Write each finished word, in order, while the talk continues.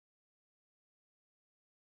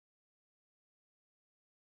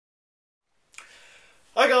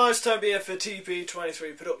Hi guys, Toby here for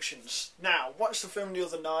TP23 Productions. Now, watched the film the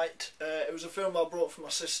other night. It was a film I brought for my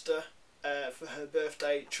sister for her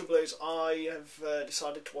birthday. Trouble is, I have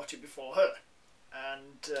decided to watch it before her.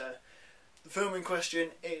 And the film in question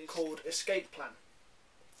is called Escape Plan.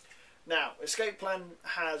 Now, Escape Plan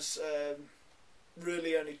has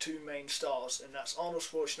really only two main stars, and that's Arnold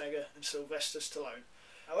Schwarzenegger and Sylvester Stallone.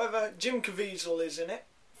 However, Jim Caviezel is in it,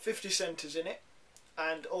 50 Cent is in it,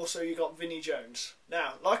 and also you got Vinnie Jones.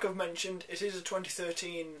 Now, like I've mentioned, it is a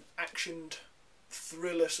 2013 action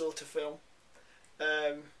thriller sort of film.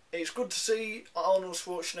 It's good to see Arnold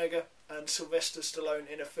Schwarzenegger and Sylvester Stallone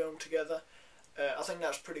in a film together. I think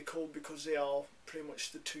that's pretty cool because they are pretty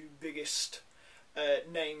much the two biggest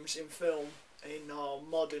names in film in our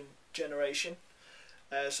modern generation.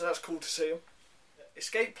 So that's cool to see them.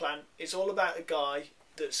 Escape Plan is all about a guy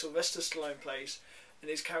that Sylvester Stallone plays, and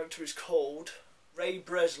his character is called Ray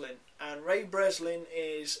Breslin. And Ray Breslin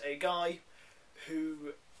is a guy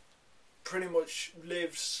who pretty much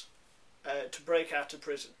lives to break out of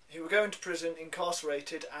prison. He will go into prison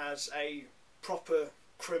incarcerated as a proper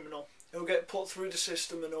criminal. He'll get put through the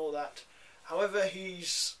system and all that. However,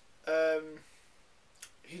 he's a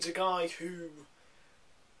guy who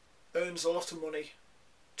earns a lot of money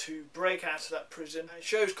to break out of that prison, and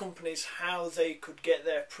shows companies how they could get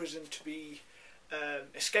their prison to be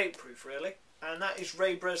escape proof, really. And that is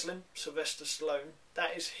Ray Breslin, Sylvester Stallone.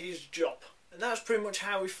 That is his job, and that's pretty much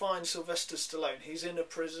how we find Sylvester Stallone. He's in a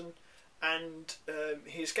prison and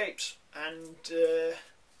he escapes, and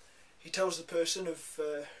he tells the person of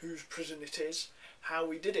whose prison it is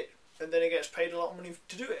how he did it, and then he gets paid a lot of money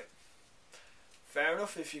to do it. Fair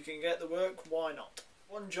enough, if you can get the work, why not?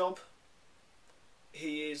 One job,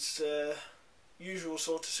 he is usual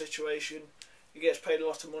sort of situation. He gets paid a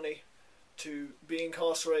lot of money to be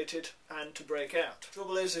incarcerated and to break out.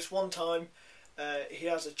 Trouble is, this one time he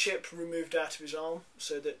has a chip removed out of his arm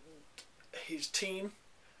so that his team,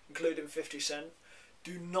 including 50 Cent,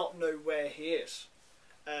 do not know where he is.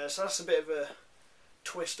 So that's a bit of a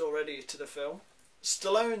twist already to the film.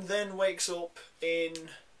 Stallone then wakes up in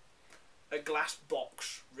a glass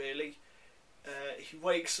box, really. He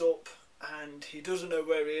wakes up and he doesn't know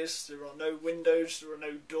where he is. There are no windows, there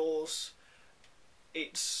are no doors.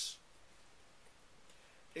 It's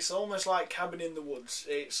almost like Cabin in the Woods.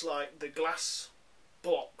 It's like the glass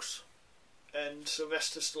box and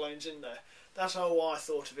Sylvester Stallone's in there. That's how I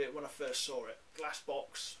thought of it when I first saw it. Glass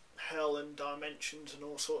box, hell and dimensions and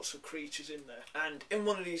all sorts of creatures in there. And in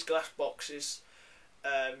one of these glass boxes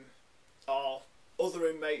are other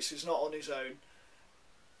inmates. He's not on his own.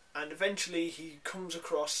 And eventually he comes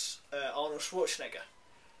across Arnold Schwarzenegger.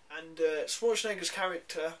 And Schwarzenegger's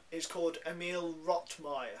character is called Emil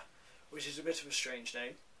Rottmeier, which is a bit of a strange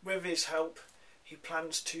name. With his help, he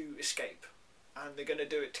plans to escape, and they're going to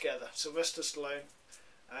do it together. Sylvester Stallone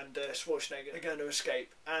and Schwarzenegger are going to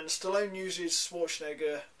escape, and Stallone uses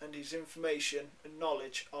Schwarzenegger and his information and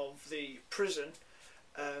knowledge of the prison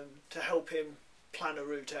to help him plan a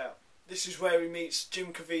route out. This is where he meets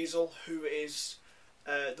Jim Caviezel, who is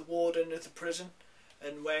the warden of the prison,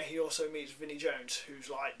 and where he also meets Vinnie Jones, who's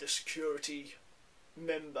like the security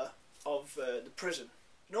member of the prison.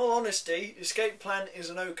 In all honesty, Escape Plan is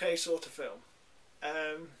an okay sort of film.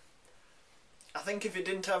 I think if it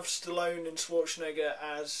didn't have Stallone and Schwarzenegger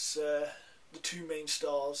as the two main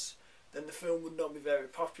stars, then the film would not be very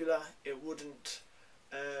popular. It wouldn't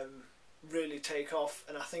really take off,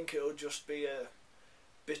 and I think it would just be a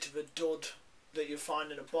bit of a dud that you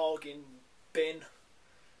find in a bargain bin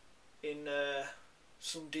in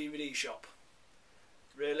some DVD shop,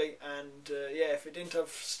 really. And yeah, if it didn't have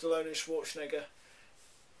Stallone and Schwarzenegger,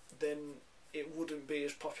 then it wouldn't be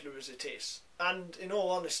as popular as it is. And in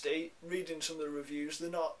all honesty, reading some of the reviews,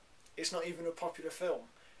 it's not even a popular film.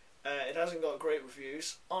 It hasn't got great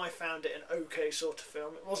reviews. I found it an okay sort of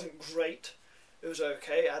film. It wasn't great, it was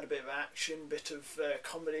okay. It had a bit of action, bit of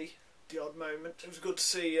comedy, the odd moment. It was good to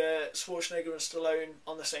see Schwarzenegger and Stallone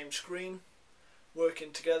on the same screen,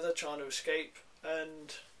 working together, trying to escape.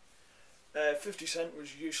 And 50 Cent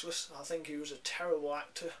was useless. I think he was a terrible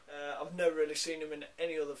actor. I've never really seen him in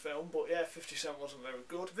any other film, but yeah, 50 Cent wasn't very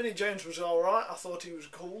good. Vinnie Jones was alright. I thought he was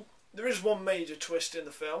cool. There is one major twist in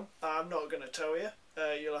the film. I'm not going to tell you.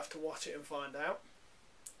 You'll have to watch it and find out.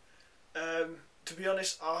 To be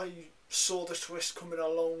honest, I saw the twist coming a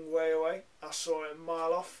long way away. I saw it a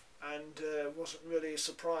mile off, and wasn't really a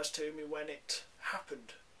surprise to me when it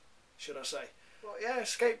happened, should I say. But yeah,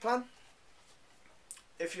 Escape Plan.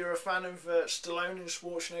 If you're a fan of Stallone and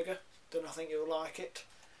Schwarzenegger, then I think you'll like it.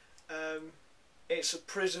 It's a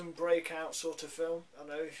prison breakout sort of film. I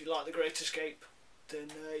know if you like The Great Escape,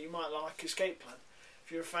 then you might like Escape Plan. If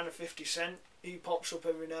If you're a fan of 50 Cent, he pops up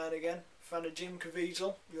every now and again. Fan of Jim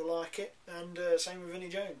Caviezel, you'll like it, and same with Vinnie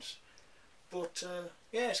Jones. But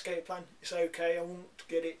yeah, Escape Plan, it's okay. I won't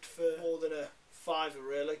get it for more than a £5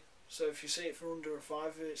 really. So if you see it for under a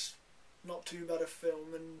 £5, it's not too bad a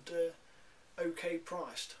film and okay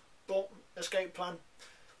priced. But Escape Plan,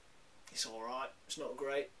 it's alright. It's not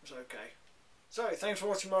great, it's okay. So thanks for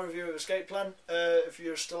watching my review of Escape Plan. If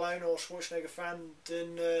you're a Stallone or Schwarzenegger fan,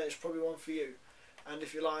 then it's probably one for you. And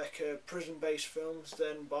if you like prison-based films,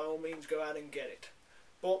 then by all means go out and get it.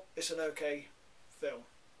 But it's an okay film.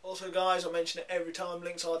 Also guys, I mention it every time,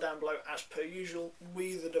 links are down below as per usual.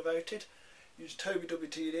 We the Devoted. Use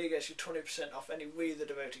TobyWTD, gets you 20% off any We the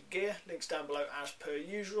Devoted gear. Links down below as per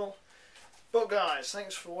usual. But guys,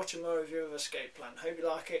 thanks for watching my review of Escape Plan. Hope you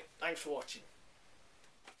like it. Thanks for watching.